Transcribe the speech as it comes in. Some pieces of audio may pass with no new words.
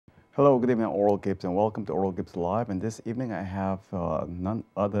Hello, good evening, Oral Gibbes, and welcome to Oral Gibbes Live. And this evening I have none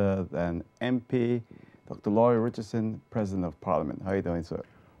other than MP Dr. Lloyd Richardson, President of Parliament. How are you doing, sir?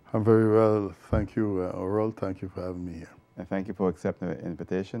 I'm very well, thank you, Oral. Thank you for having me here. And thank you for accepting the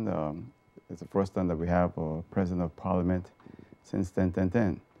invitation. It's the first time that we have a President of Parliament since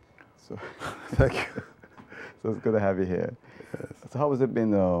 10-10-10. So, Thank you. so it's good to have you here. Yes. So how has it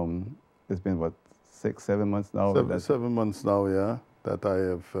been? It's been, what, 6-7 months now? 7 months now, yeah, that I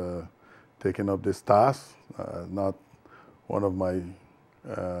have taken up this task. Not one of my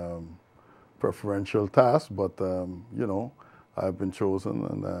preferential tasks, but, you know, I've been chosen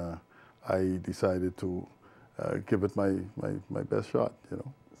and I decided to give it my best shot, you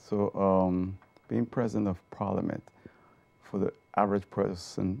know. So being President of Parliament, for the average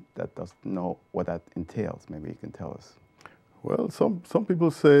person that doesn't know what that entails, maybe you can tell us. Well, some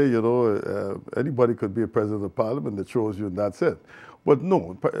people say, you know, anybody could be a President of Parliament that shows you and that's it. But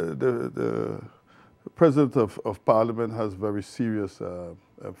no, the President of Parliament has very serious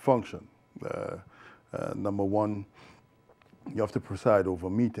function. Number one, you have to preside over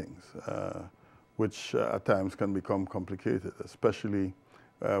meetings, which at times can become complicated, especially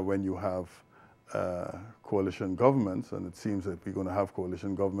when you have coalition governments, and it seems that we're going to have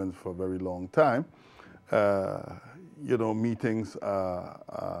coalition governments for a very long time. You know, meetings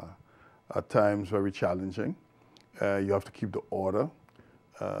are at times very challenging. You have to keep the order.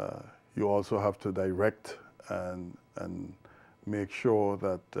 You also have to direct and make sure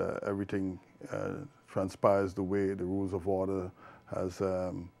that everything transpires the way the rules of order has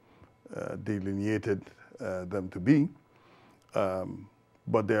delineated them to be.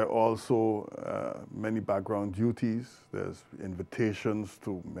 But there are also many background duties. There's invitations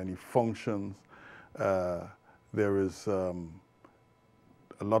to many functions. There is a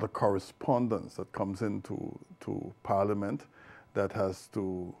lot of correspondence that comes into Parliament that has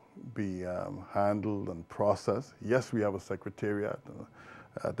to be handled and processed. Yes, we have a secretariat.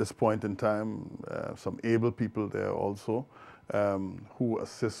 At this point in time, some able people there also who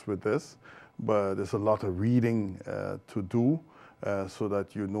assist with this, but there's a lot of reading to do so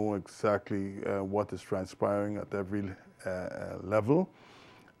that you know exactly what is transpiring at every level.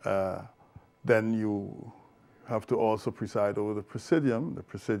 Then you have to also preside over the Presidium. The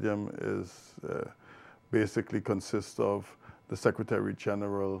Presidium is basically consists of the Secretary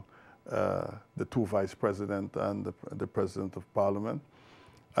General, the two Vice Presidents, and the President of Parliament.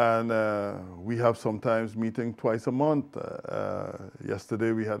 And we have sometimes meeting twice a month.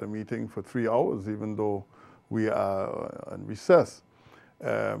 Yesterday we had a meeting for 3 hours, even though we are on recess.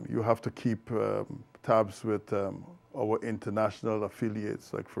 You have to keep tabs with our international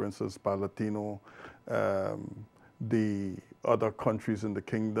affiliates, like for instance, Palatino, the other countries in the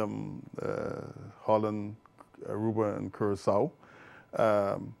kingdom, Holland, Aruba, and Curacao,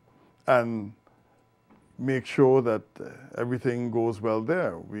 and make sure that everything goes well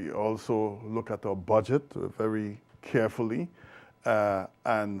there. We also look at our budget very carefully,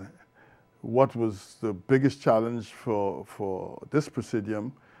 and what was the biggest challenge for this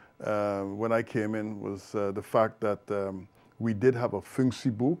Presidium when I came in was the fact that we did have a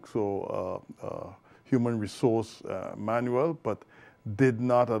Funktieboek, so human resource manual, but did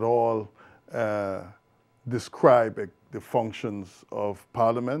not at all describe the functions of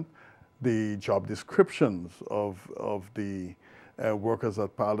Parliament. The job descriptions of the workers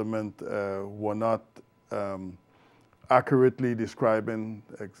at Parliament were not accurately describing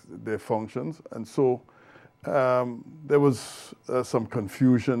their functions. And so there was some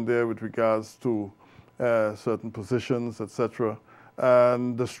confusion there with regards to certain positions, etc.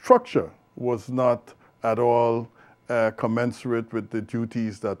 And the structure was not at all commensurate with the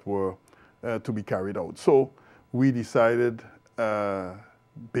duties that were to be carried out. So we decided,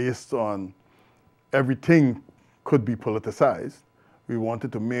 based on everything could be politicized, we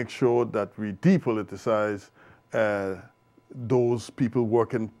wanted to make sure that we depoliticize those people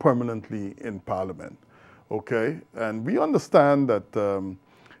working permanently in Parliament, okay? And we understand that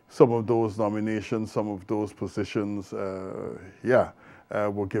some of those nominations, some of those positions, were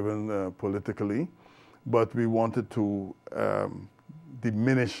given politically, but we wanted to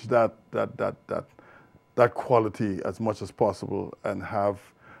diminish that quality as much as possible and have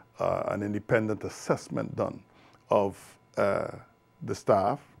an independent assessment done of the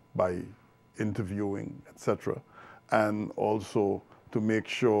staff by interviewing, etc., and also to make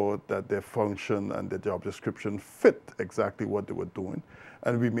sure that their function and their job description fit exactly what they were doing.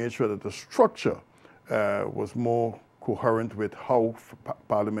 And we made sure that the structure was more coherent with how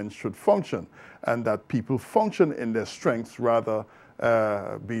Parliament should function, and that people function in their strengths rather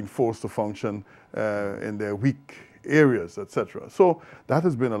being forced to function in their weak areas, etc. So that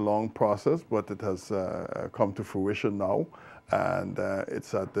has been a long process, but it has come to fruition now, and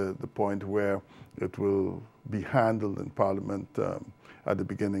it's at the point where it will be handled in Parliament at the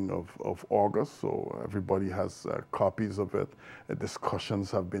beginning of August, so everybody has copies of it. Discussions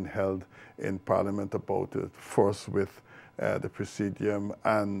have been held in Parliament about it, first with the Presidium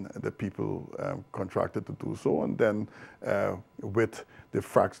and the people contracted to do so, and then with the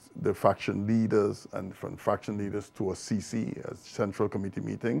faction leaders, and from faction leaders to a CC, a Central Committee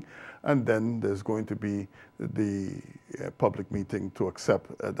meeting, and then there's going to be the public meeting to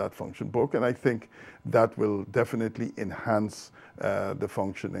accept that function book, and I think that will definitely enhance the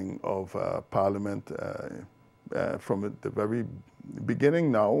functioning of Parliament from the very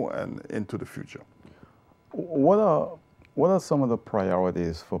beginning now and into the future. What are some of the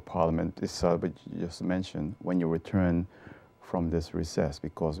priorities for Parliament itself, which you just mentioned, when you return from this recess?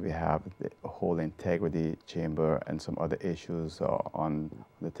 Because we have the whole integrity chamber and some other issues on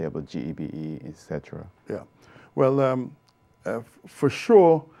the table, GEBE, etc. Yeah, well, for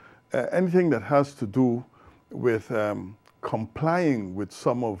sure, anything that has to do with complying with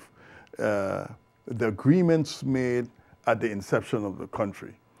some of the agreements made at the inception of the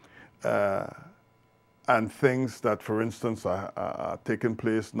country, and things that, for instance, are taking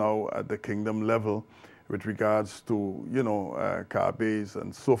place now at the kingdom level with regards to, Gibbes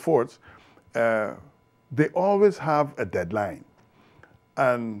and so forth, they always have a deadline.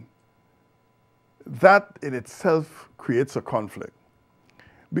 And that in itself creates a conflict.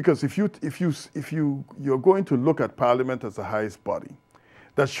 Because if you're going to look at Parliament as the highest body,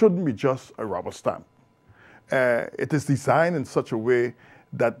 that shouldn't be just a rubber stamp. It is designed in such a way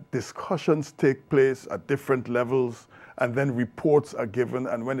that discussions take place at different levels, and then reports are given,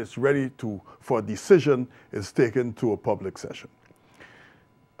 and when it's ready for a decision, it's taken to a public session.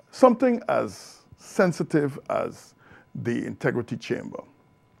 Something as sensitive as the Integrity Chamber,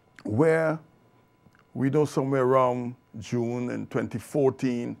 where we know somewhere around June in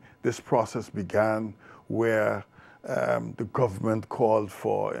 2014, this process began, where the government called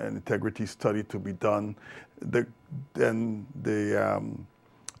for an integrity study to be done. Then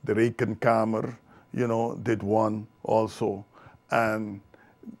the Rekenkamer, did one also, and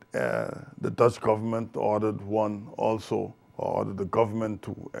the Dutch government ordered one also, or ordered the government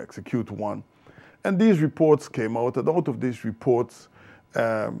to execute one. And these reports came out, and out of these reports,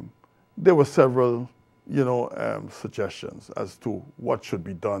 there were several, suggestions as to what should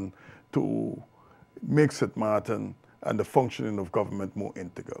be done to make St. Martin and the functioning of government more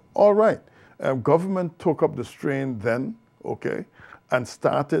integral. All right, government took up the strain then, okay, and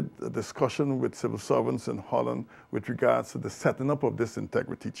started a discussion with civil servants in Holland with regards to the setting up of this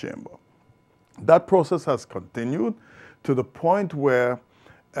integrity chamber. That process has continued to the point where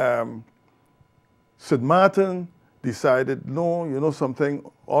St. Martin decided, no, something,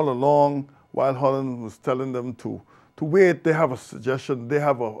 all along, while Holland was telling them to wait, they have a suggestion, they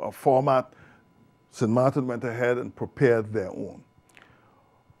have a format. St. Martin went ahead and prepared their own.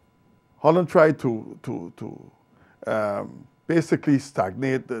 Holland tried to basically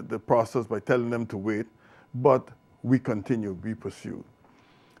stagnate the process by telling them to wait, but we continued, we pursued.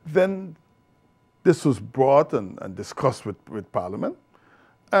 Then this was brought and discussed with Parliament,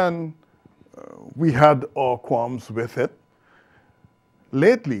 and we had our qualms with it.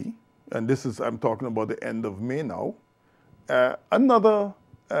 Lately, and this is, I'm talking about the end of May now, another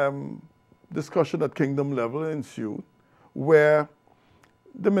discussion at kingdom level ensued, where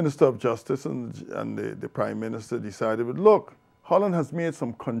the Minister of Justice and the Prime Minister decided, look, Holland has made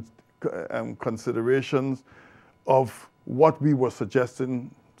some considerations of what we were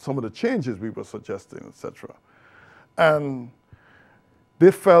suggesting, some of the changes we were suggesting, etc. And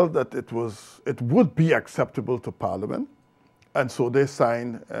they felt that it would be acceptable to Parliament, and so they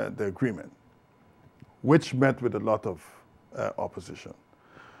signed the agreement, which met with a lot of opposition.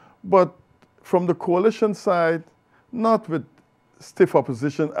 But from the coalition side, not with stiff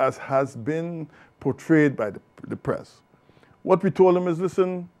opposition as has been portrayed by the press. What we told them is,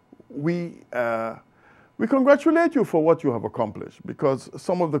 listen, we congratulate you for what you have accomplished, because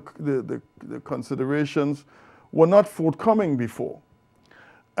some of the considerations were not forthcoming before.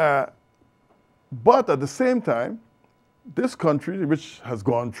 But at the same time, this country, which has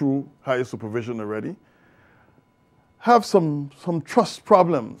gone through higher supervision already, have some trust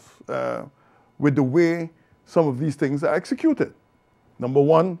problems with the way some of these things are executed. Number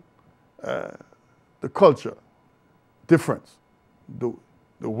one, the culture difference, the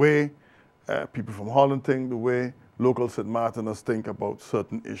way people from Holland think, the way local St. Martiners think about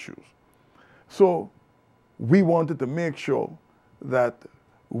certain issues. So we wanted to make sure that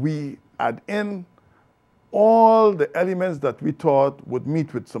we add in all the elements that we thought would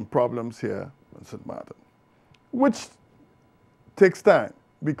meet with some problems here in St. Martin, which takes time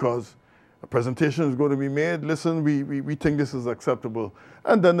because a presentation is going to be made. Listen, we think this is acceptable.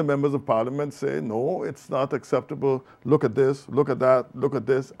 And then the members of parliament say, no, it's not acceptable. Look at this, look at that, look at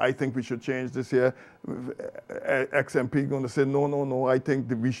this. I think we should change this here. Ex-MP going to say, no, no, no, I think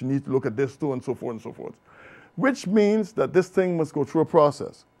that we should need to look at this too, and so forth and so forth. Which means that this thing must go through a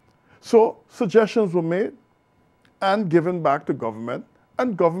process. So suggestions were made and given back to government,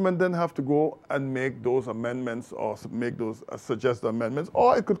 and government then have to go and make those amendments or make those suggested amendments,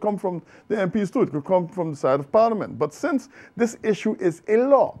 or it could come from the MPs too. It could come from the side of Parliament. But since this issue is a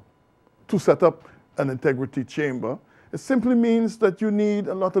law to set up an integrity chamber, it simply means that you need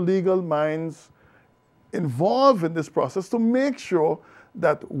a lot of legal minds involved in this process to make sure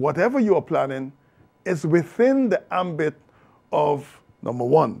that whatever you are planning is within the ambit of, number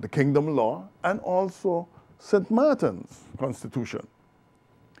one, the kingdom law, and also St. Martin's constitution.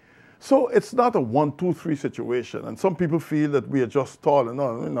 So it's not a 1, 2, 3 situation. And some people feel that we are just stalling.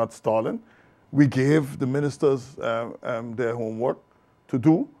 No, we're not stalling. We gave the ministers their homework to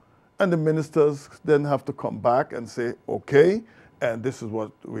do, and the ministers then have to come back and say, okay, and this is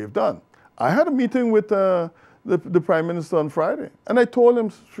what we've done. I had a meeting with the Prime Minister on Friday, and I told him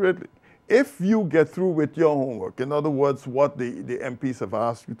straightly, if you get through with your homework, in other words, what the MPs have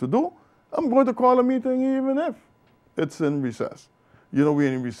asked you to do, I'm going to call a meeting even if it's in recess. You know,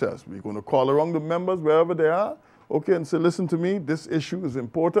 we're in recess. We're going to call around the members wherever they are, okay, and say, listen to me, this issue is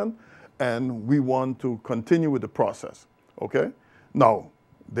important, and we want to continue with the process, okay? Now,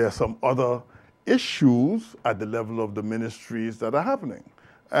 there are some other issues at the level of the ministries that are happening.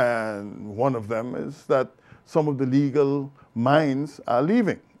 And one of them is that some of the legal minds are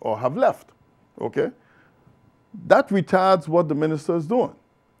leaving or have left, okay? That retards what the minister is doing.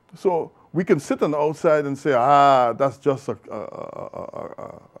 So we can sit on the outside and say, that's just a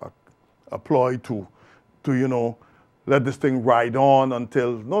ploy to, you know, let this thing ride on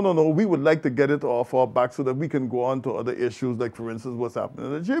until, no, we would like to get it off our back so that we can go on to other issues, like, for instance, what's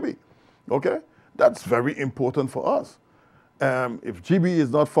happening at Gibbes, okay? That's very important for us. If Gibbes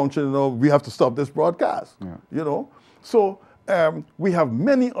is not functioning, we have to stop this broadcast, you know? So we have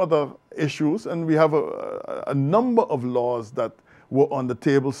many other issues, and we have a number of laws that were on the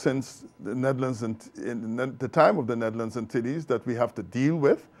table since the Netherlands and in the time of the Netherlands Antilles that we have to deal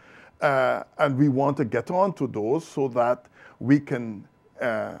with. And we want to get on to those so that we can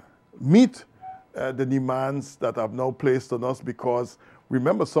meet the demands that are now placed on us, because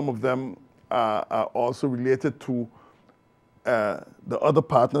remember, some of them are also related to the other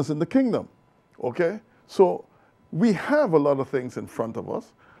partners in the kingdom, okay? So we have a lot of things in front of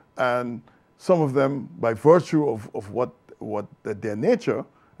us, and some of them, by virtue of what their nature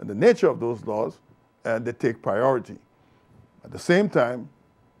and the nature of those laws, they take priority. At the same time,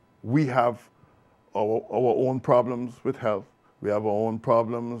 we have our own problems with health. We have our own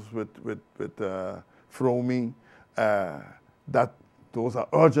problems with FROMI. That those are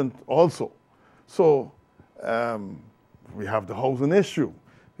urgent also. So we have the housing issue.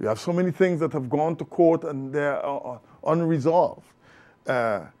 We have so many things that have gone to court and they are unresolved.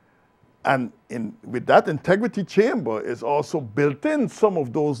 And with that integrity chamber is also built in some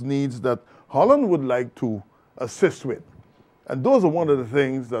of those needs that Holland would like to assist with. And those are one of the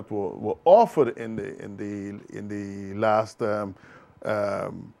things that were offered in the last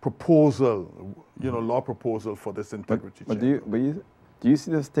proposal, law proposal for this integrity chamber. Do you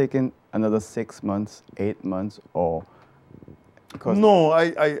see this taking another 6 months, 8 months, or? No,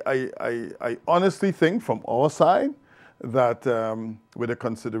 I honestly think from our side that with the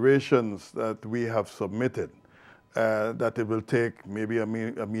considerations that we have submitted, that it will take maybe a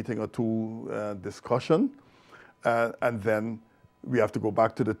meeting or two discussion, and then we have to go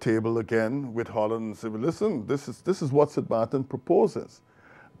back to the table again with Holland and say, well, listen, this is what St. Martin proposes,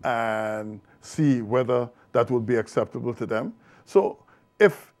 and see whether that will be acceptable to them. So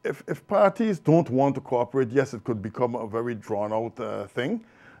if parties don't want to cooperate, yes, it could become a very drawn-out thing,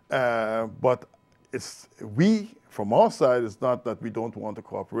 but from our side, it's not that we don't want to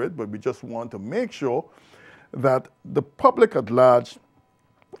cooperate, but we just want to make sure that the public at large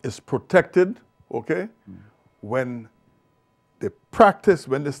is protected, okay, when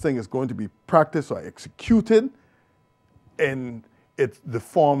this thing is going to be practiced or executed in the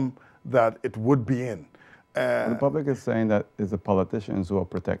form that it would be in. The public is saying that it's the politicians who are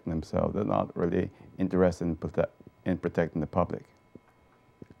protecting themselves. They're not really interested in protecting the public.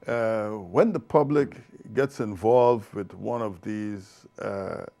 When the public gets involved with one of these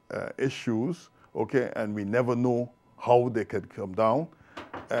issues, okay, and we never know how they could come down,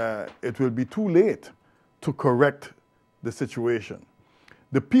 it will be too late to correct the situation.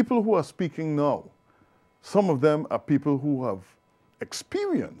 The people who are speaking now, some of them are people who have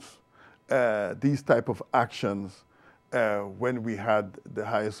experienced these type of actions when we had the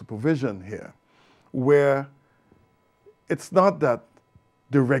higher supervision here, where it's not that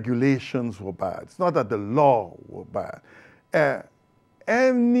the regulations were bad. It's not that the law were bad.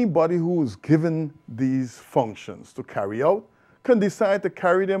 Anybody who is given these functions to carry out can decide to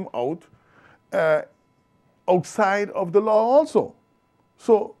carry them out outside of the law also.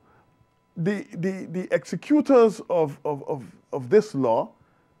 So the executors of this law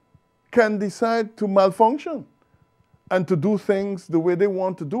can decide to malfunction and to do things the way they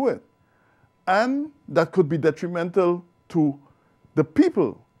want to do it. And that could be detrimental to the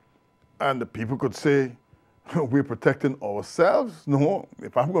people. And the people could say, we're protecting ourselves. No,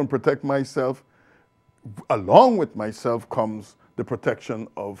 if I'm going to protect myself, along with myself comes the protection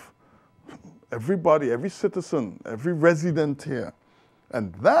of everybody, every citizen, every resident here.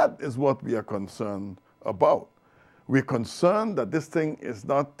 And that is what we are concerned about. We're concerned that this thing is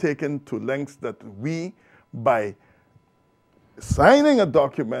not taken to lengths that we, by signing a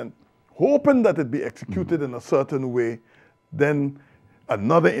document, hoping that it be executed in a certain way, then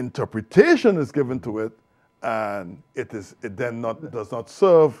another interpretation is given to it, and it then does not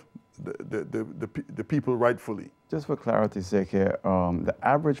serve the people rightfully. Just for clarity's sake here, the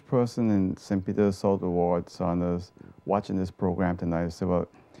average person in St. Peter's, South Ward, Saunders, watching this program tonight say,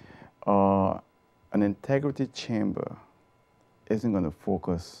 well, an integrity chamber isn't going to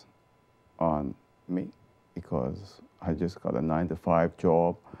focus on me because I just got a 9-to-5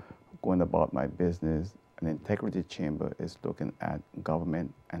 job going about my business. An integrity chamber is looking at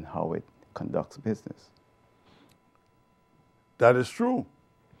government and how it conducts business. That is true.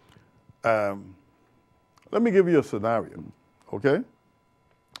 Let me give you a scenario, okay,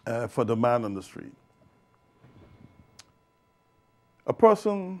 for the man on the street. A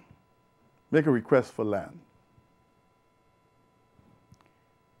person make a request for land.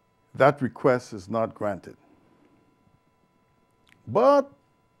 That request is not granted. But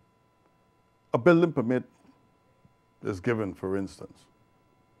a building permit is given, for instance.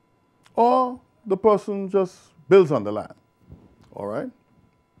 Or the person just builds on the land, all right?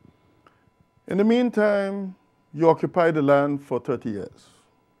 In the meantime, you occupy the land for 30 years,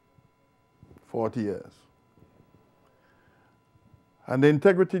 40 years. And the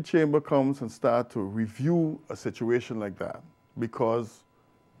integrity chamber comes and starts to review a situation like that because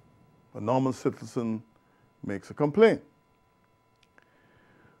a normal citizen makes a complaint.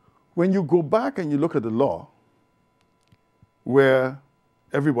 When you go back and you look at the law, where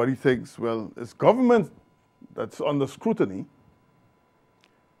everybody thinks, well, it's government that's under scrutiny,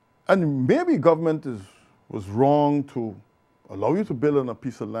 and maybe government was wrong to allow you to build on a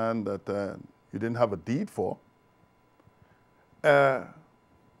piece of land that you didn't have a deed for.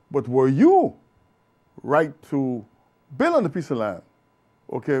 But were you right to build on a piece of land,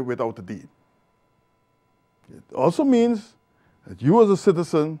 okay, without a deed? It also means that you as a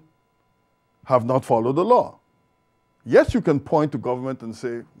citizen have not followed the law. Yes, you can point to government and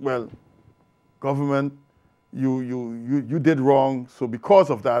say, well, government, you did wrong, so because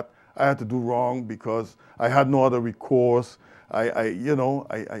of that, I had to do wrong because I had no other recourse. I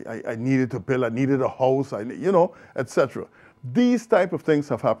needed to build, I needed a house, etc. These type of things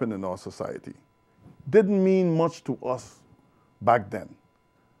have happened in our society. Didn't mean much to us back then,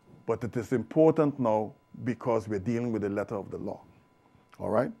 but it is important now because we're dealing with the letter of the law. All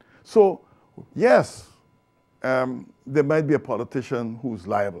right? So, yes, there might be a politician who's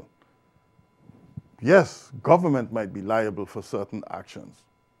liable. Yes, government might be liable for certain actions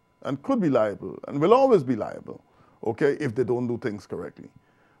and could be liable and will always be liable, okay, if they don't do things correctly.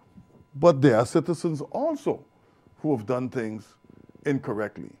 But there are citizens also who have done things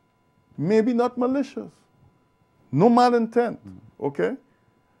incorrectly. Maybe not malicious, no malintent, okay?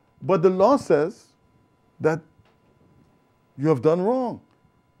 But the law says that you have done wrong.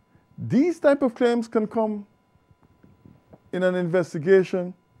 These type of claims can come in an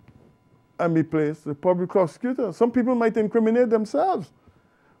investigation and be placed the public prosecutor. Some people might incriminate themselves.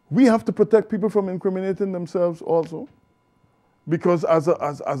 We have to protect people from incriminating themselves also, because as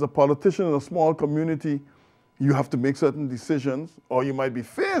a politician in a small community, you have to make certain decisions, or you might be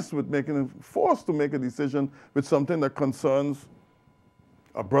forced to make a decision with something that concerns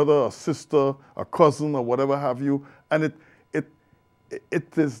a brother, a sister, a cousin, or whatever have you, and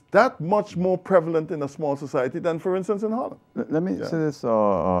it is that much more prevalent in a small society than, for instance, in Holland. Let me say this,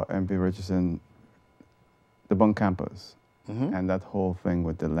 MP Richardson, the bunk campers, and that whole thing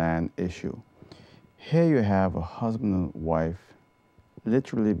with the land issue. Here you have a husband and wife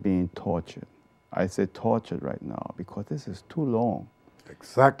literally being tortured I say tortured right now because this is too long.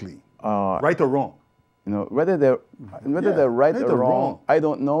 Exactly. Right or wrong? You know, whether they're right or wrong, I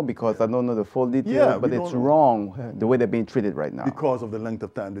don't know because I don't know the full details. But it's wrong the way they're being treated right now. Because of the length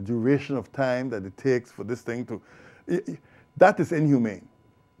of time, the duration of time that it takes for this thing to, that is inhumane.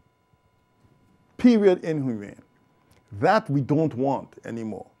 Period, inhumane. That we don't want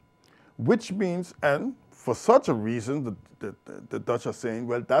anymore. Which means, and for such a reason, the Dutch are saying,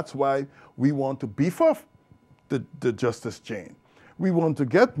 well, that's why we want to beef up the justice chain. We want to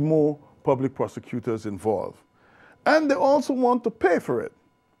get more public prosecutors involved. And they also want to pay for it,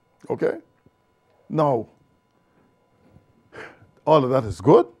 okay? Now, all of that is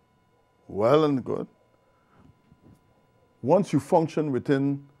good, well and good. Once you function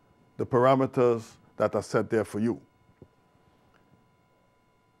within the parameters that are set there for you.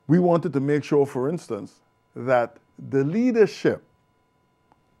 We wanted to make sure, for instance, that the leadership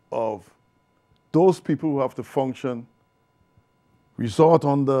of those people who have to function resort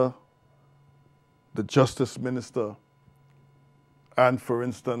under the justice minister and, for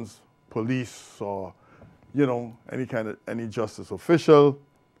instance, police or, you know, any justice official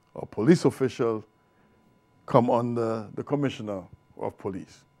or police official come under the commissioner of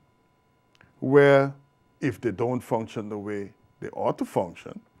police, where if they don't function the way they ought to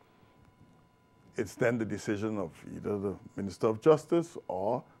function, it's then the decision of either the Minister of Justice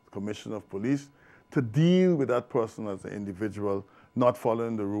or the Commissioner of Police to deal with that person as an individual not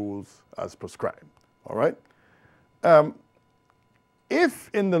following the rules as prescribed, all right? If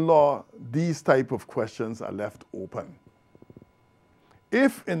in the law these type of questions are left open,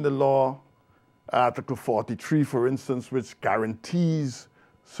 if in the law, Article 43, for instance, which guarantees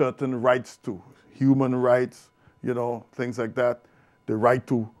certain rights to human rights, you know, things like that, the right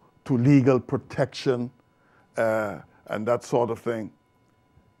to legal protection and that sort of thing,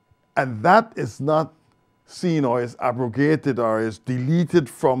 and that is not seen or is abrogated or is deleted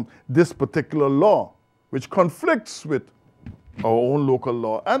from this particular law, which conflicts with our own local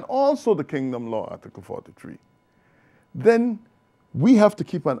law and also the Kingdom Law, Article 43, then we have to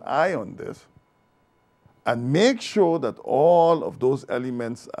keep an eye on this and make sure that all of those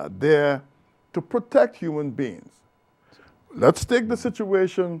elements are there to protect human beings. Let's take the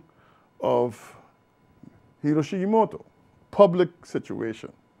situation of Hiroshi Yamamoto, public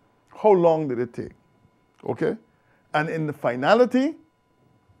situation. How long did it take? Okay? And in the finality,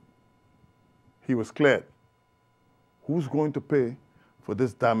 he was cleared. Who's going to pay for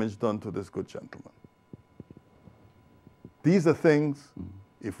this damage done to this good gentleman? These are things,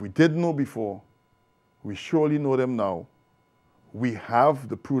 if we didn't know before, we surely know them now. We have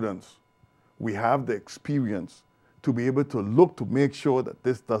the prudence, we have the experience to be able to look to make sure that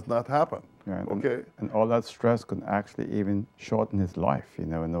this does not happen. Yeah, okay? And all that stress could actually even shorten his life. You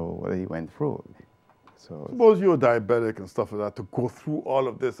never know what he went through. So suppose you're diabetic and stuff like that, to go through all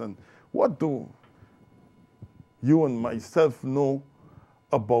of this, and what do you and myself know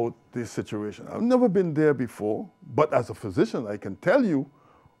about this situation? I've never been there before, but as a physician, I can tell you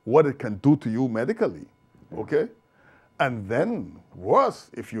what it can do to you medically, okay? And then,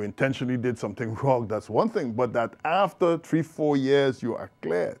 worse, if you intentionally did something wrong, that's one thing, but that after 3-4 years, you are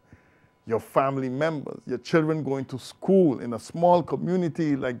cleared. Your family members, your children going to school in a small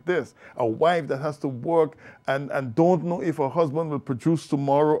community like this, a wife that has to work and don't know if her husband will produce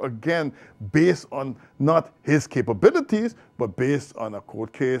tomorrow again based on not his capabilities, but based on a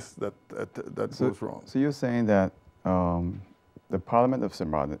court case that goes wrong. So you're saying that the Parliament of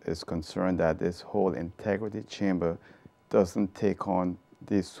Zimbabwe is concerned that this whole integrity chamber doesn't take on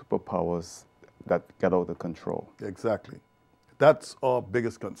these superpowers that get out of control. Exactly. That's our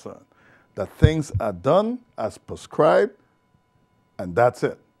biggest concern, that things are done as prescribed, and that's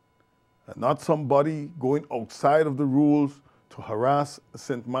it. And not somebody going outside of the rules to harass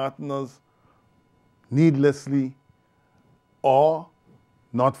St. Martiners needlessly or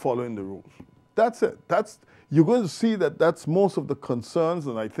not following the rules. That's it. You're going to see that that's most of the concerns,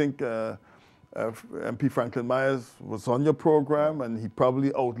 and I think MP Franklin Myers was on your program, and he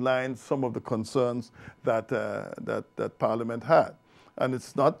probably outlined some of the concerns that that Parliament had. And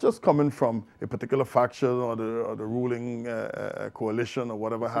it's not just coming from a particular faction or the ruling coalition or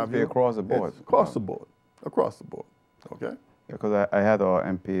whatever have you. Across the board. It's across the board. Across the board. Okay? Because I had our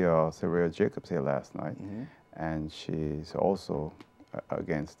MP, Sarah Jacobs, here last night, and she's also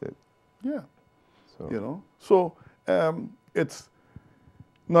against it. Yeah. So. You know? So it's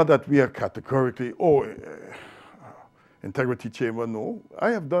not that we are categorically, integrity chamber, no.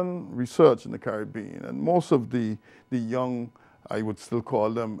 I have done research in the Caribbean, and most of the young, I would still call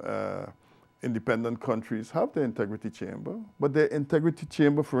them independent countries have their integrity chamber, but their integrity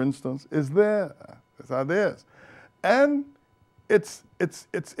chamber, for instance, is there. It's not theirs. And it's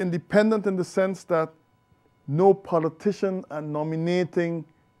independent in the sense that no politician are nominating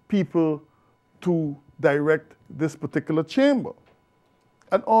people to direct this particular chamber,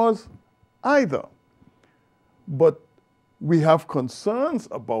 and ours either. But we have concerns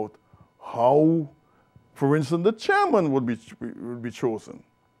about how, for instance, the chairman would be chosen.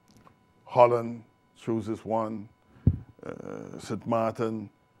 Holland chooses one, St. Martin,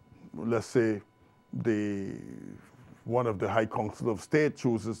 let's say one of the High Council of State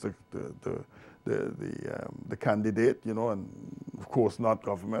chooses the candidate, you know, and of course not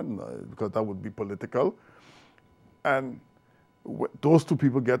government, because that would be political. And those two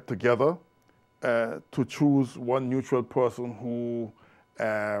people get together to choose one neutral person who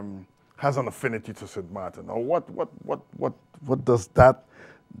has an affinity to St. Martin. Now, what does that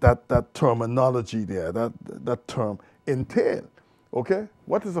terminology there, that term entail? Okay,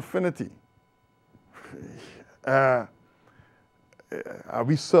 what is affinity? Are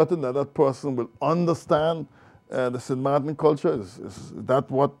we certain that that person will understand the St. Martin culture? Is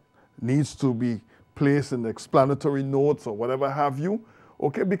that what needs to be placed in the explanatory notes or whatever have you?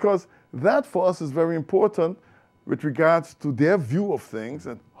 Okay, because that for us is very important with regards to their view of things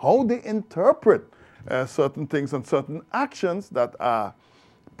and how they interpret certain things and certain actions that are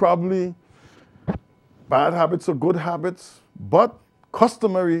probably bad habits or good habits, but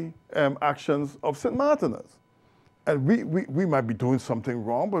customary actions of St. Martiners. And we might be doing something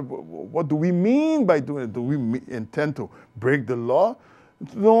wrong, but what do we mean by doing it? Do we intend to break the law?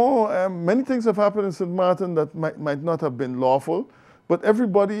 No, many things have happened in St. Martin that might not have been lawful, but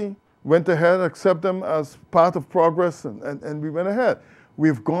everybody went ahead, accept them as part of progress, and we went ahead.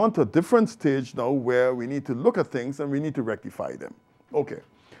 We've gone to a different stage now where we need to look at things and we need to rectify them. Okay.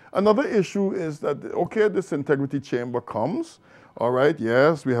 Another issue is that, okay, this integrity chamber comes, all right,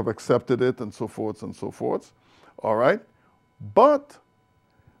 yes, we have accepted it and so forth and so forth, all right, but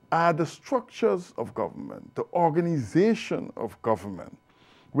are the structures of government, the organization of government,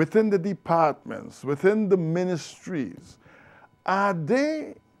 within the departments, within the ministries,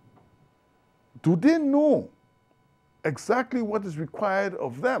 do they know exactly what is required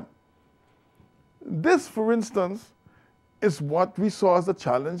of them? This, for instance, is what we saw as a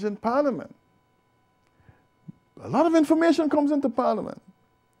challenge in Parliament. A lot of information comes into Parliament.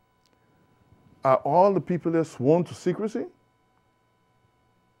 Are all the people there sworn to secrecy?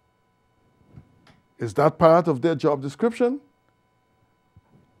 Is that part of their job description?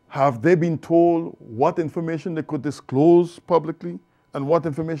 Have they been told what information they could disclose publicly and what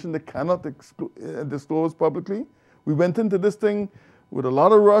information they cannot disclose publicly? We went into this thing with a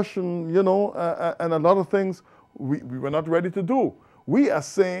lot of rush and, you know, and a lot of things we were not ready to do. We are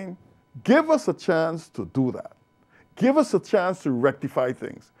saying, give us a chance to do that. Give us a chance to rectify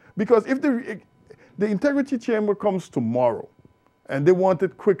things. Because if the integrity chamber comes tomorrow and they want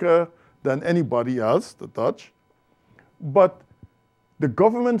it quicker than anybody else, the Dutch, but the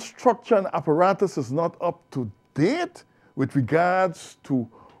government structure and apparatus is not up to date with regards to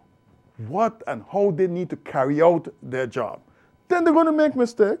what and how they need to carry out their job, then they're going to make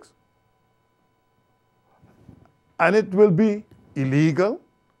mistakes. And it will be illegal.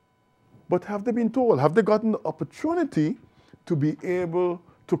 But have they been told? Have they gotten the opportunity to be able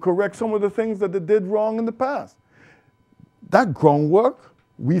to correct some of the things that they did wrong in the past? That groundwork,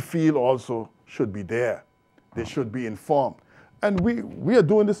 we feel also should be there. They should be informed. And we are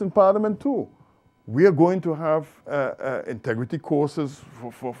doing this in Parliament too. We are going to have integrity courses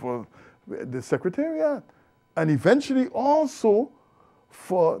for the Secretariat, and eventually also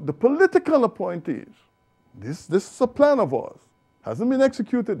for the political appointees. This is a plan of ours. Hasn't been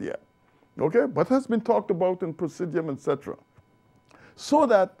executed yet, okay? But has been talked about in Presidium, etc. So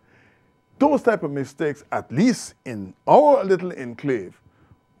that those type of mistakes, at least in our little enclave,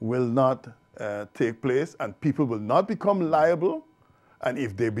 will not take place, and people will not become liable. And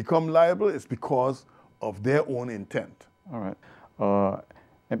if they become liable, it's because of their own intent. All right.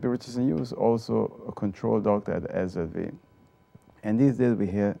 MP Richardson, you was also a control doctor at the SLV. And these days we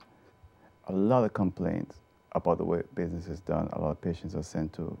hear a lot of complaints about the way business is done. A lot of patients are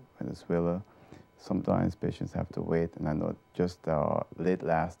sent to Venezuela. Sometimes patients have to wait. And I know just late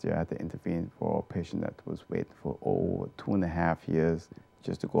last year I had to intervene for a patient that was waiting for over 2.5 years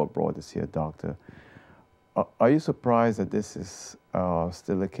just to go abroad to see a doctor. Are you surprised that this is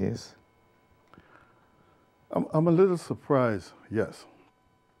still the case? I'm a little surprised, yes.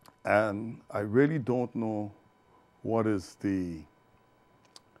 And I really don't know what is the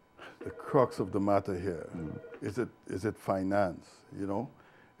crux of the matter here. Is it finance, you know?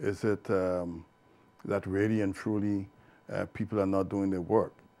 Is it that really and truly people are not doing their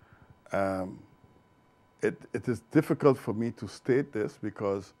work? It is difficult for me to state this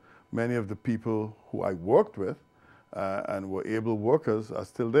because many of the people who I worked with and were able workers are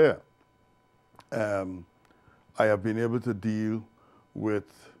still there. I have been able to deal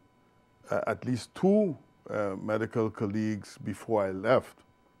with at least two medical colleagues before I left.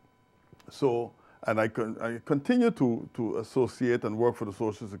 So, and I continue to associate and work for the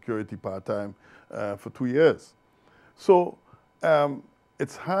Social Security part-time for 2 years. So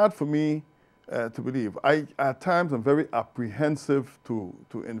it's hard for me to believe. At times, I'm very apprehensive to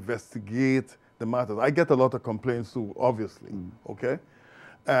investigate the matters. I get a lot of complaints too, obviously, okay?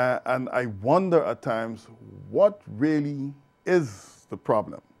 And I wonder at times, what really is the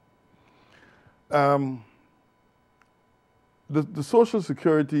problem? The Social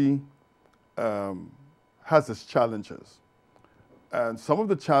Security has its challenges. And some of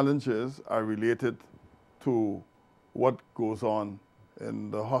the challenges are related to what goes on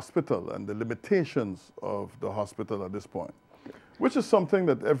in the hospital and the limitations of the hospital at this point, which is something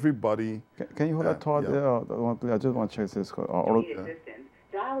that everybody... Can you hold that thought there? I just want to check this. Go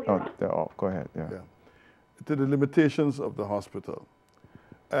ahead, yeah. To the limitations of the hospital.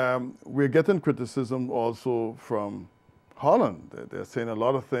 We're getting criticism also from Holland. They're saying a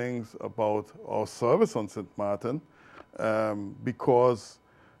lot of things about our service on St. Martin because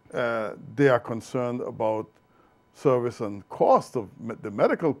they are concerned about service and cost of the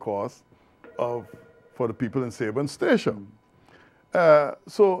medical cost for the people in Saburn Station.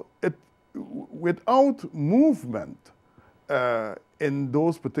 So without movement in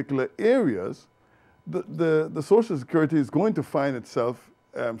those particular areas, the Social Security is going to find itself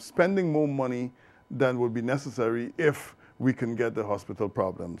spending more money than would be necessary if we can get the hospital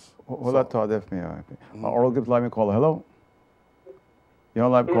problems. Hold that thought there for me. Oral Gibbes, let me call. Hello? You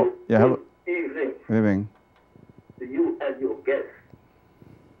don't like me call? Yeah, hello. Evening. Good evening. To you and your guests.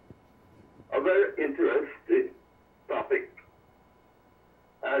 A very interesting topic.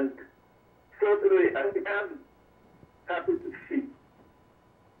 And certainly I am happy to see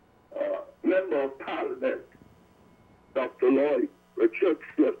Member of Parliament, Dr. Lloyd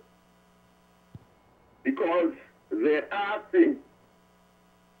Richardson, because there are things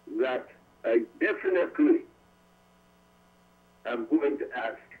that I definitely am going to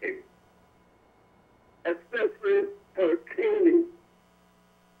ask him, especially pertaining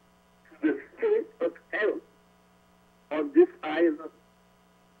to the state of health on this island.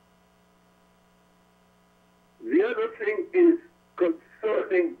 The other thing is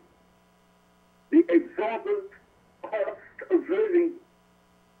concerning the exorbitant cost of living,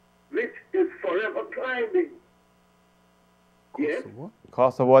 which is forever climbing. Yes?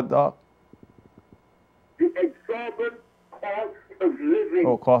 Cost of what, Doc? The exorbitant cost of living.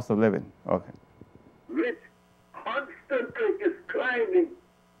 Oh, cost of living. Okay. Which constantly is climbing.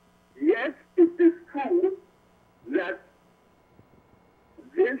 Yes, it is true that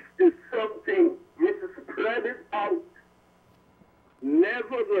this is something which is spreading out.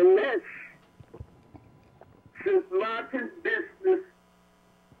 Nevertheless, St. Martin business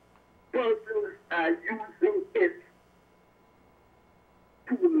persons are using it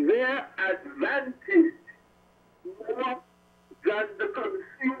to their advantage more than the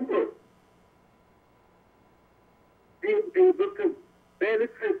consumer being able to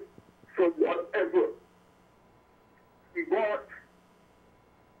benefit from whatever he bought.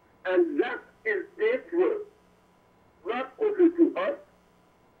 And that is dangerous, not only to us,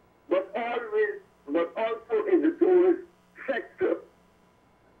 but also in the tourist sector.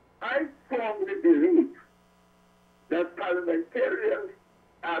 I strongly believe that parliamentarians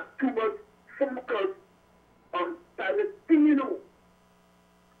are too much focused on Palestino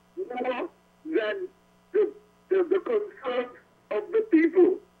more than the concerns of the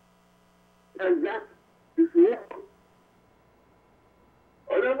people. And that is wrong.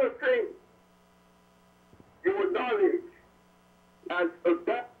 Another thing, your knowledge as a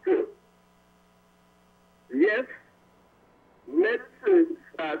doctor, yes, medicines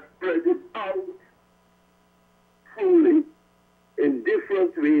are spread out fully in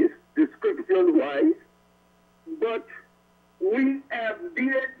different ways, description-wise, but we have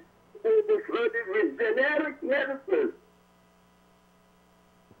been overflooded with generic medicine,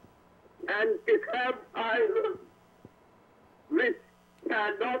 and it has islands which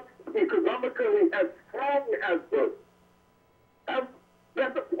are not economically as strong as us, have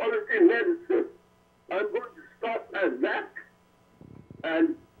better quality medicine. I'm going to stop at that,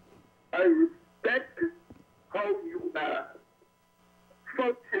 and I respect how you are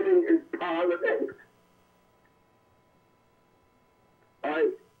functioning in Parliament.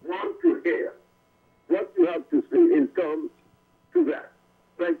 I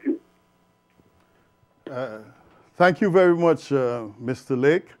Thank you very much, Mr.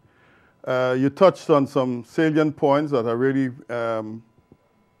 Lake. You touched on some salient points that are really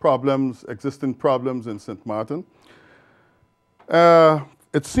existing problems in St. Martin.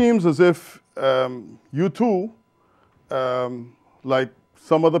 It seems as if you too, like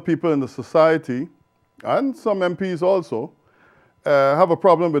some other people in the society, and some MPs also, have a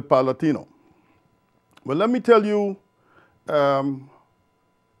problem with Palatino. Well, let me tell you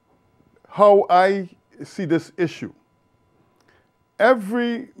how I see this issue.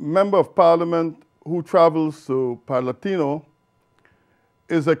 Every member of parliament who travels to Palatino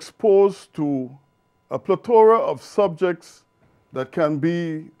is exposed to a plethora of subjects that can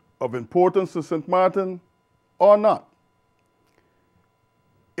be of importance to St. Martin or not.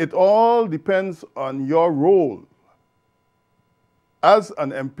 It all depends on your role as an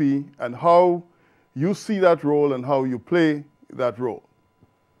MP and how you see that role and how you play that role.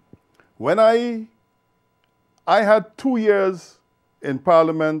 When I had 2 years in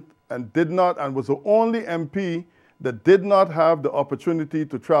Parliament and was the only MP that did not have the opportunity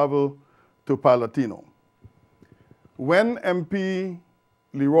to travel to Palatino. When MP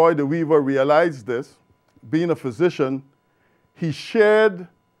Leroy de Weaver realized this, being a physician, he shared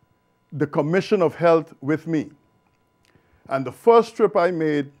the Commission of Health with me. And the first trip I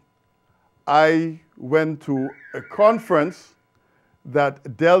made, I went to a conference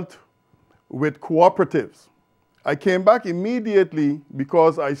that dealt with cooperatives. I came back immediately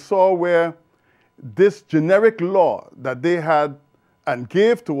because I saw where this generic law that they had and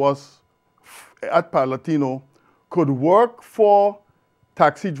gave to us at Palatino could work for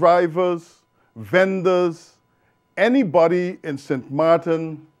taxi drivers, vendors, anybody in St.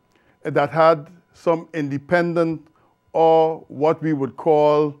 Martin that had some independent or what we would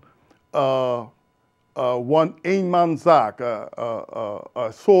call one Eenmanszaak,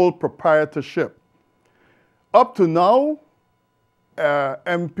 a sole proprietorship. Up to now,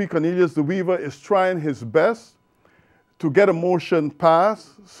 MP Cornelius de Weaver is trying his best to get a motion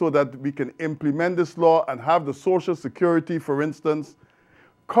passed so that we can implement this law and have the Social Security, for instance,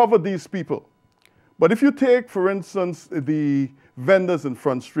 cover these people. But if you take, for instance, the vendors in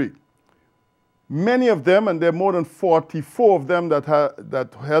Front Street, many of them, and there are more than 44 of them that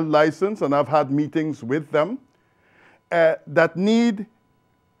held license, and I've had meetings with them, that need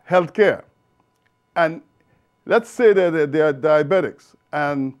health care. And let's say that they are diabetics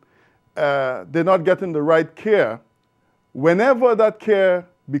and they're not getting the right care. Whenever that care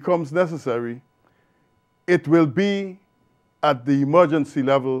becomes necessary, it will be at the emergency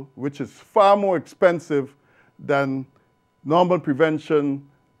level, which is far more expensive than normal prevention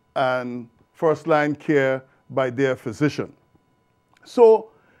and first-line care by their physician.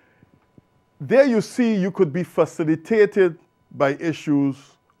 So there you see you could be facilitated by issues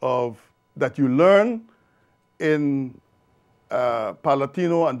that you learn in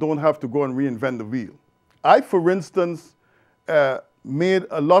Palatino and don't have to go and reinvent the wheel. I, for instance, made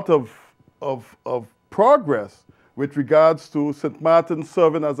a lot of progress with regards to St. Martin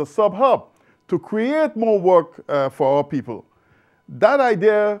serving as a sub-hub to create more work for our people. That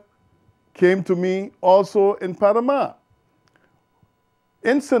idea came to me also in Panama.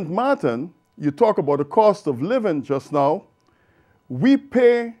 In St. Martin, you talk about the cost of living just now. We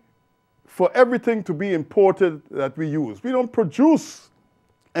pay for everything to be imported that we use. We don't produce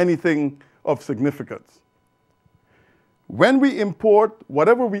anything of significance. When we import,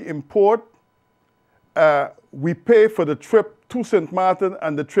 whatever we import, we pay for the trip to St. Martin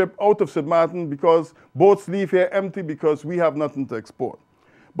and the trip out of St. Martin because boats leave here empty because we have nothing to export.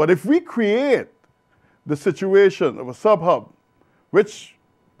 But if we create the situation of a sub-hub, which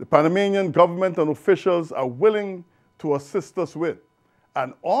the Panamanian government and officials are willing to assist us with,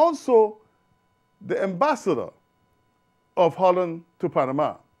 and also the ambassador of Holland to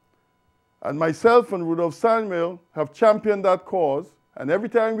Panama, and myself and Rudolph Samuel have championed that cause, and every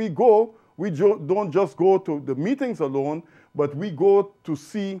time we go, we don't just go to the meetings alone, but we go to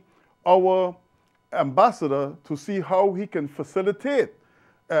see our ambassador to see how he can facilitate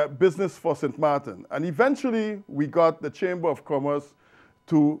business for St. Martin. And eventually, we got the Chamber of Commerce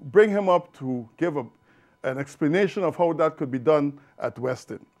to bring him up to give an explanation of how that could be done at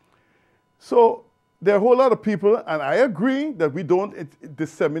Westin. So there are a whole lot of people, and I agree that we don't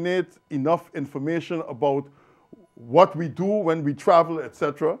disseminate enough information about what we do when we travel,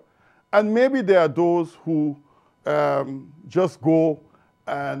 etc. And maybe there are those who just go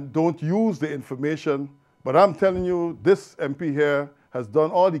and don't use the information. But I'm telling you, this MP here has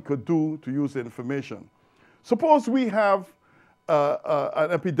done all he could do to use the information. Suppose we have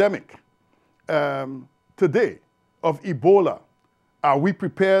an epidemic today of Ebola. Are we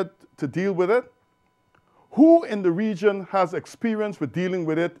prepared to deal with it? Who in the region has experience with dealing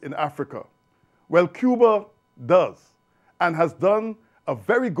with it in Africa? Well, Cuba does, and has done a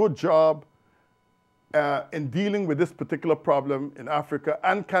very good job in dealing with this particular problem in Africa,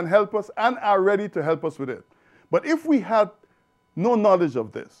 and can help us and are ready to help us with it. But if we had no knowledge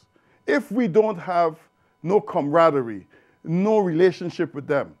of this, if we don't have no camaraderie, no relationship with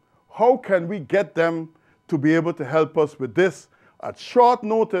them, how can we get them to be able to help us with this at short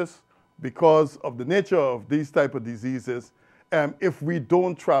notice because of the nature of these type of diseases, if we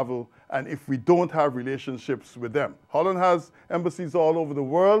don't travel and if we don't have relationships with them? Holland has embassies all over the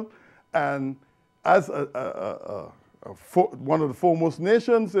world, and as one of the foremost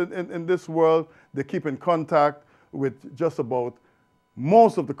nations in this world, they keep in contact with just about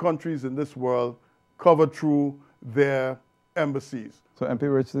most of the countries in this world covered through their embassies. So,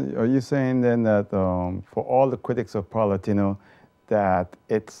 MP Richardson, are you saying then that for all the critics of Palatino, that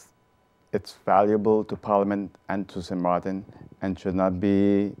it's valuable to Parliament and to St. Martin and should not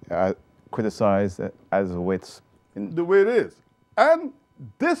be criticized as wits? The way it is. And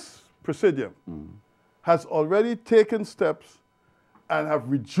this presidium has already taken steps and have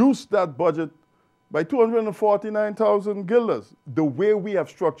reduced that budget by 249,000 guilders, the way we have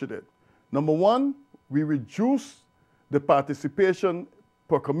structured it. Number one, we reduce the participation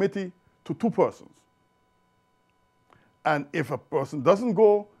per committee to 2 persons. And if a person doesn't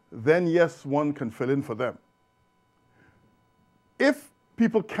go, then yes, one can fill in for them. If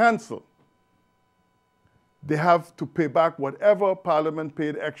people cancel, they have to pay back whatever Parliament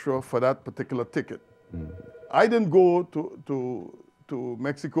paid extra for that particular ticket. I didn't go to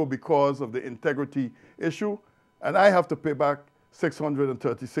Mexico because of the integrity issue, and I have to pay back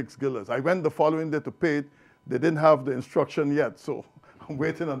 636 guilders. I went the following day to pay it. They didn't have the instruction yet, so I'm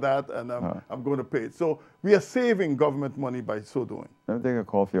waiting on that, and I'm going to pay it. So we are saving government money by so doing. Let me take a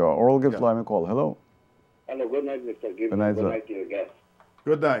call for you. Oral Gibbes, Lyman call. Hello. Hello, good night, Mr. Gibbes. Good night, Good sir. night to your guest.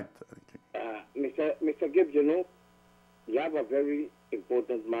 Good night. Mr. Gibbes, you know, you have a very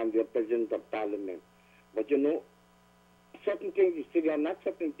important man, you're President of Parliament. But you know, certain things you said, not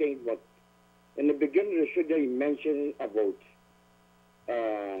certain things, but in the beginning of the show, you mentioned about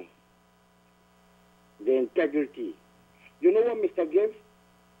the integrity. You know what, Mr. Gibbes?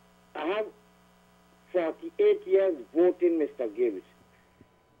 I have 48 years voting, Mr. Gibbes.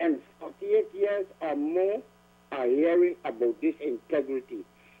 And 48 years or more are hearing about this integrity.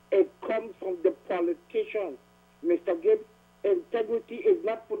 It comes from the politicians, Mr. Gibbes. Integrity is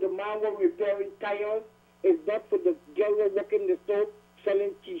not for the man who repairing tires. It's not for the girl who working the store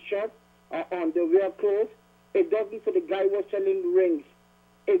selling T-shirts or underwear clothes. It doesn't for the guy who's selling rings.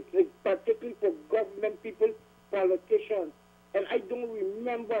 It's particularly for government people, politicians. And I don't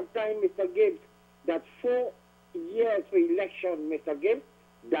remember a time, Mr. Gibbes, that 4 years for election, Mr. Gibbes,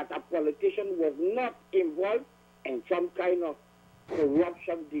 that a politician was not involved in some kind of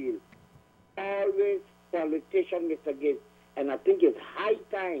corruption deal. Always politician, Mr. Gibbes. And I think it's high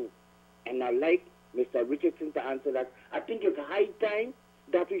time, and I like Mr. Richardson to answer that, I think it's high time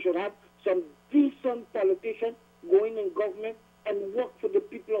that we should have some decent politicians going in government and work for the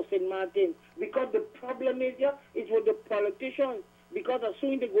people of St. Martin. Because the problem is here is with the politicians. Because as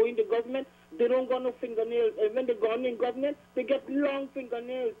soon as they go into government, they don't got no fingernails. And when they go in government, they get long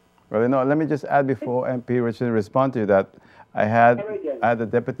fingernails. Well, you know, let me just add before MP Richardson respond to you that I had the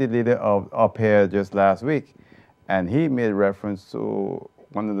deputy leader of up here just last week, and he made reference to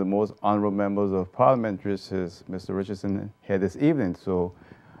one of the most honorable members of Parliament, which is Mr. Richardson, here this evening. So,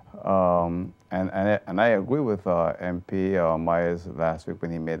 and I agree with MP Myers last week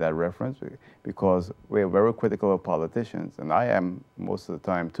when he made that reference, because we're very critical of politicians, and I am most of the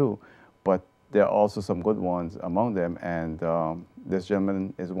time too, but there are also some good ones among them, and this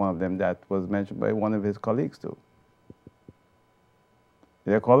gentleman is one of them that was mentioned by one of his colleagues too. Is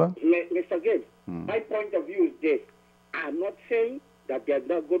there, caller? Mr. Gibbes, my point of view is this. I'm not saying that they're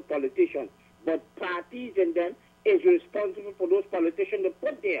not good politicians, but parties and them is responsible for those politicians they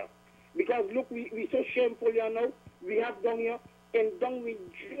put there. Because look, we so shameful here now. We have down here, and down in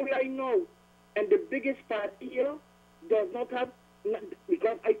July now, and the biggest party here does not have,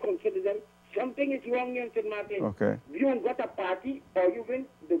 because I consider them, something is wrong here in St. Martin. Okay. You don't got a party, or you win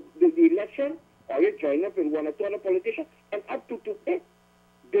the election, or you join up in one or two other politicians, and up to today,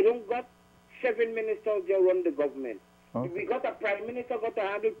 they don't got 7 ministers there run the government. Okay. We got a prime minister got to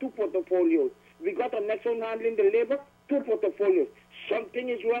handle 2 portfolios. We got a next one handling the labor, 2 portfolios. Something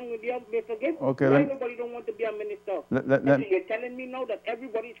is wrong with you, Mr. Gibbes. Okay, why nobody don't want to be a minister? So you're telling me now that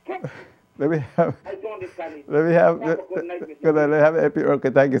everybody's crooked? Let me have. I don't understand it. Let me have. Have a good night, Mr. Good night. Let me have MP. Okay,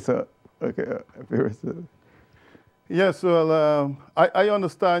 thank you, sir. Okay, MP Richardson. Yes, well, I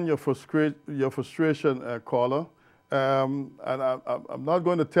understand your frustration, caller, and I'm not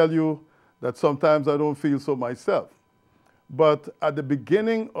going to tell you that sometimes I don't feel so myself. But at the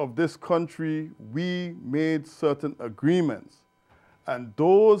beginning of this country, we made certain agreements, and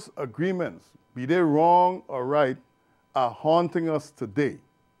those agreements, be they wrong or right, are haunting us today.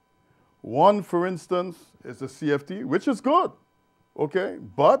 One, for instance, is the CFT, which is good, okay?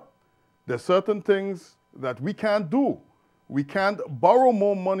 But there's certain things that we can't do. We can't borrow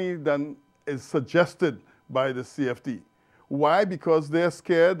more money than is suggested by the CFT. Why? Because they're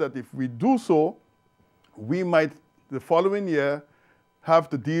scared that if we do so, we might, the following year, have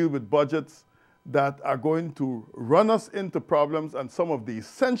to deal with budgets that are going to run us into problems, and some of the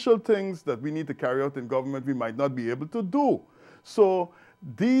essential things that we need to carry out in government we might not be able to do. So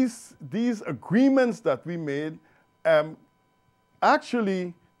these agreements that we made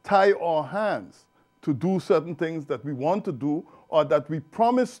actually tie our hands to do certain things that we want to do or that we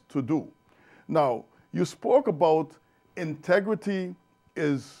promised to do. Now, you spoke about integrity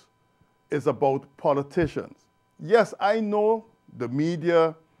is about politicians. Yes, I know the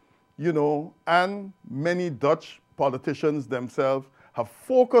media, you know, and many Dutch politicians themselves have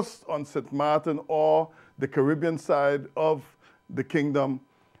focused on St. Martin or the Caribbean side of the kingdom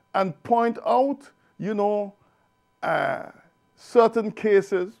and point out, you know, certain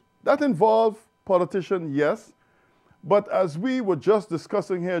cases that involve politicians, yes, but as we were just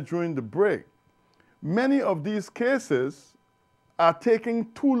discussing here during the break, many of these cases are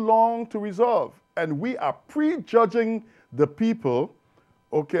taking too long to resolve, and we are prejudging the people,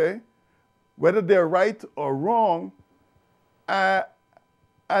 okay, whether they're right or wrong,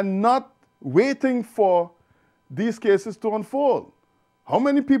 and not waiting for these cases to unfold. How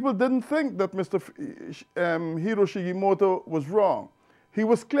many people didn't think that Mr. Hiro Shigimoto was wrong? He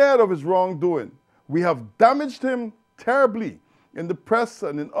was cleared of his wrongdoing. We have damaged him terribly in the press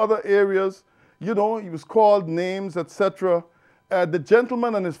and in other areas. You know, he was called names, etc. The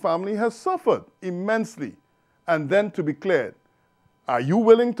gentleman and his family has suffered immensely, and then to be cleared. Are you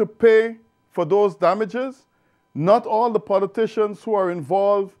willing to pay for those damages? Not all the politicians who are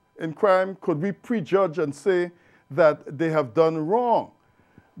involved in crime could we prejudge and say that they have done wrong.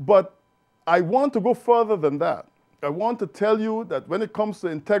 But I want to go further than that. I want to tell you that when it comes to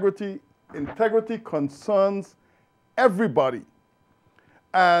integrity, integrity concerns everybody.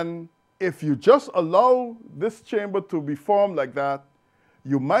 And if you just allow this chamber to be formed like that,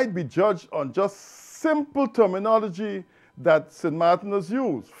 you might be judged on just simple terminology that St. Martin has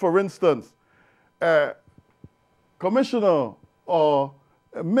used. For instance, commissioner or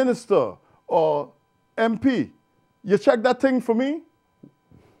minister or MP, you check that thing for me?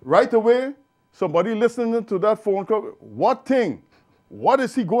 Right away, somebody listening to that phone call, what thing? What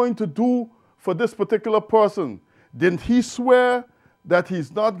is he going to do for this particular person? Didn't he swear that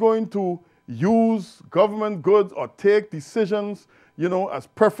he's not going to use government goods or take decisions, you know, as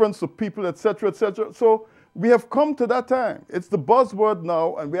preference of people, etc., etc.? So we have come to that time. It's the buzzword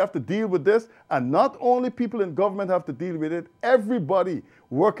now, and we have to deal with this. And not only people in government have to deal with it, everybody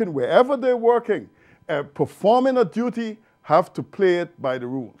working wherever they're working, performing a duty, have to play it by the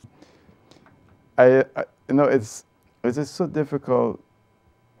rules. You know, it's just so difficult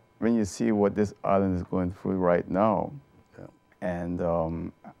when you see what this island is going through right now. Yeah. And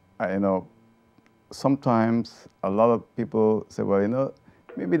you know, sometimes a lot of people say, well, you know,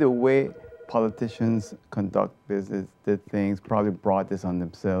 maybe the way politicians conduct business, did things, probably brought this on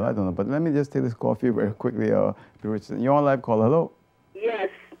themselves. I don't know. But let me just take this call for you very quickly. Richardson. You're on live call. Hello. Yes.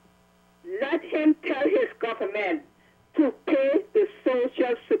 Let him tell his government to pay the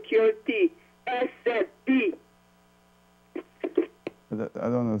Social Security SZB. I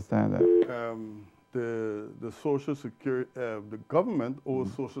don't understand that. The Social Security, the government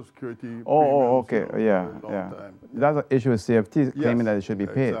owes Social Security. Oh, okay, yeah, for a long yeah. time. That's an issue with CFT, claiming Yes, that it should be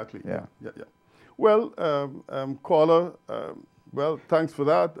paid. Exactly. Yeah. Well, caller, well, thanks for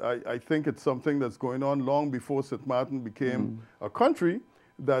that. I think it's something that's going on long before St. Martin became a country,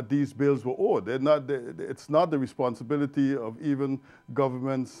 that these bills were owed. It's not the responsibility of even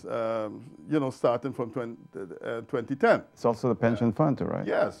governments, you know, starting from 2010. It's also the pension fund, too, right?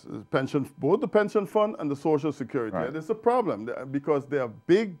 Yes, both the pension fund and the Social Security. Right. And it's a problem because they are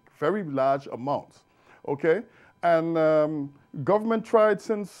big, very large amounts, okay? And government tried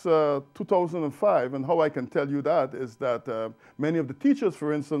since 2005, and how I can tell you that is that many of the teachers,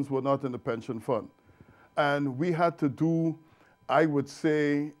 for instance, were not in the pension fund. And we had to do, I would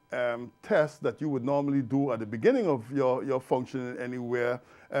say, tests that you would normally do at the beginning of your functioning anywhere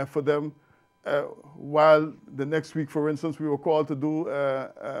for them, while the next week, for instance, we were called to do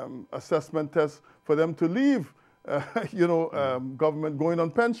assessment tests for them to leave government going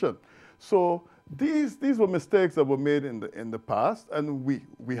on pension. So these were mistakes that were made in the past, and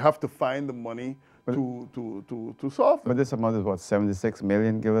we have to find the money to solve it. But this amount is what, 76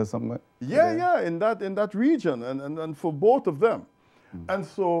 million, give us something? Yeah, in that region, and for both of them. And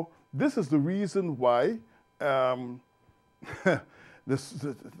so this is the reason why the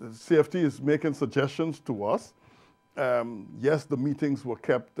CFT is making suggestions to us. Yes, the meetings were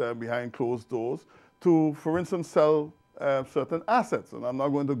kept behind closed doors to, for instance, sell certain assets. And I'm not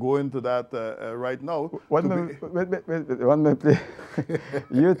going to go into that right now. One minute, please.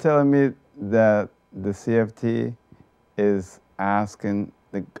 You're telling me that the CFT is asking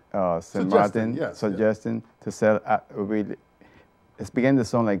the St. Martin, suggesting to sell, really, it's beginning to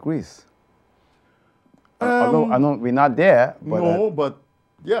sound like Greece. I know we're not there. But no, but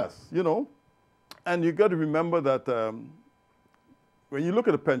yes, and you got to remember that when you look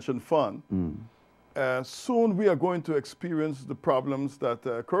at the pension fund, soon we are going to experience the problems that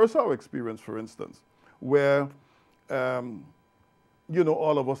Curaçao experienced, for instance, where,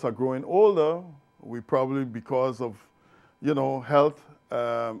 all of us are growing older. We probably, because of, health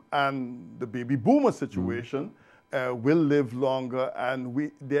and the baby boomer situation, will live longer,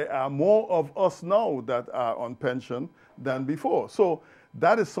 and there are more of us now that are on pension than before. So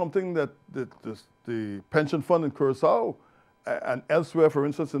that is something that the pension fund in Curaçao and elsewhere, for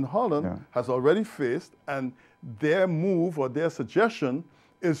instance, in Holland, has already faced, and their move or their suggestion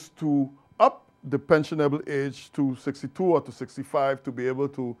is to up the pensionable age to 62 or to 65 to be able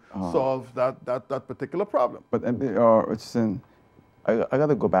to solve that particular problem. But Richardson, I got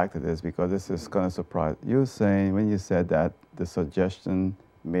to go back to this because this is kind of surprising. You're saying, when you said that the suggestion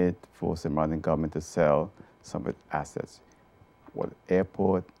made for St. Martin government to sell some of its assets, what,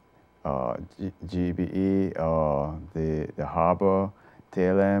 airport, GBE, the harbor,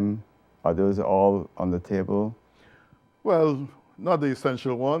 TLM, are those all on the table? Well, not the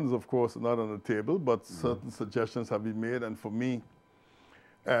essential ones, of course, not on the table, but certain suggestions have been made. And for me,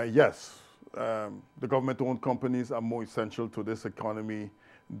 yes, the government-owned companies are more essential to this economy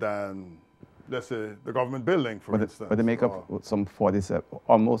than, let's say, the government building, for instance. But they make up some 47,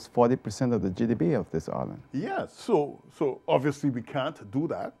 almost 40% of the GDP of this island. Yes, so obviously we can't do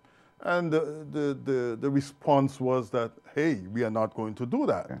that. And the response was that, hey, we are not going to do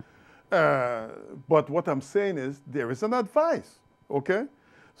that. Okay. But what I'm saying is there is an advice, okay?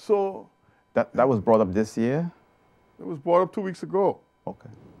 So that was brought up this year? It was brought up 2 weeks ago. Okay.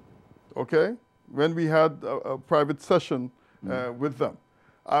 Okay? When we had a private session with them.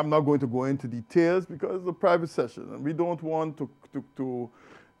 I'm not going to go into details because it's a private session, and we don't want to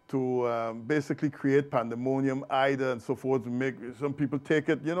basically create pandemonium either and so forth, to make some people take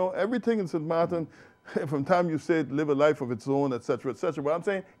it. Everything in St. Martin, from time you say it, live a life of its own, et cetera, et cetera. But I'm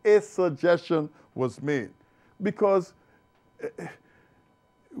saying a suggestion was made because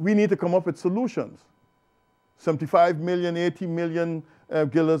we need to come up with solutions. 75 million, 80 million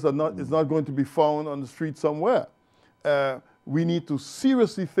guillers is not going to be found on the street somewhere. We need to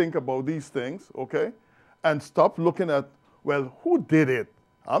seriously think about these things, okay? And stop looking at, well, who did it?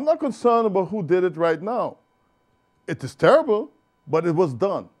 I'm not concerned about who did it right now. It is terrible, but it was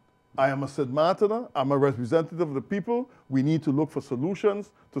done. I am a St. Martiner. I'm a representative of the people. We need to look for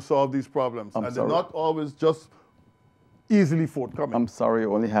solutions to solve these problems. And they're not always just easily forthcoming. I'm sorry,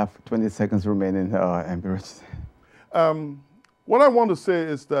 you only have 20 seconds remaining, MP Richardson. What I want to say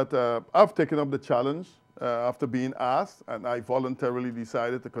is that I've taken up the challenge after being asked, and I voluntarily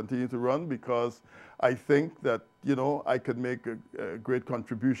decided to continue to run because I think that, I could make a great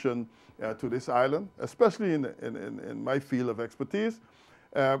contribution to this island, especially in my field of expertise.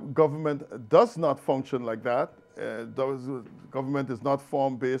 Government does not function like that. Government is not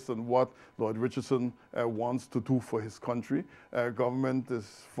formed based on what Lloyd Richardson wants to do for his country. Government is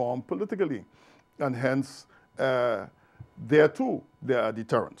formed politically, and hence, there too, there are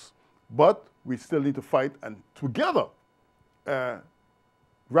deterrents. But we still need to fight and together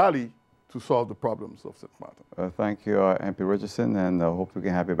rally to solve the problems of St. Martin. Thank you, MP Richardson, and I hope we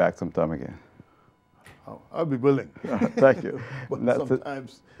can have you back sometime again. I'll be willing. Thank you. But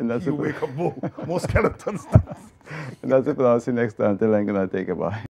sometimes you wake up more skeletons. And that's it. I'll see you next time. Until then, I'm going to take it. Bye.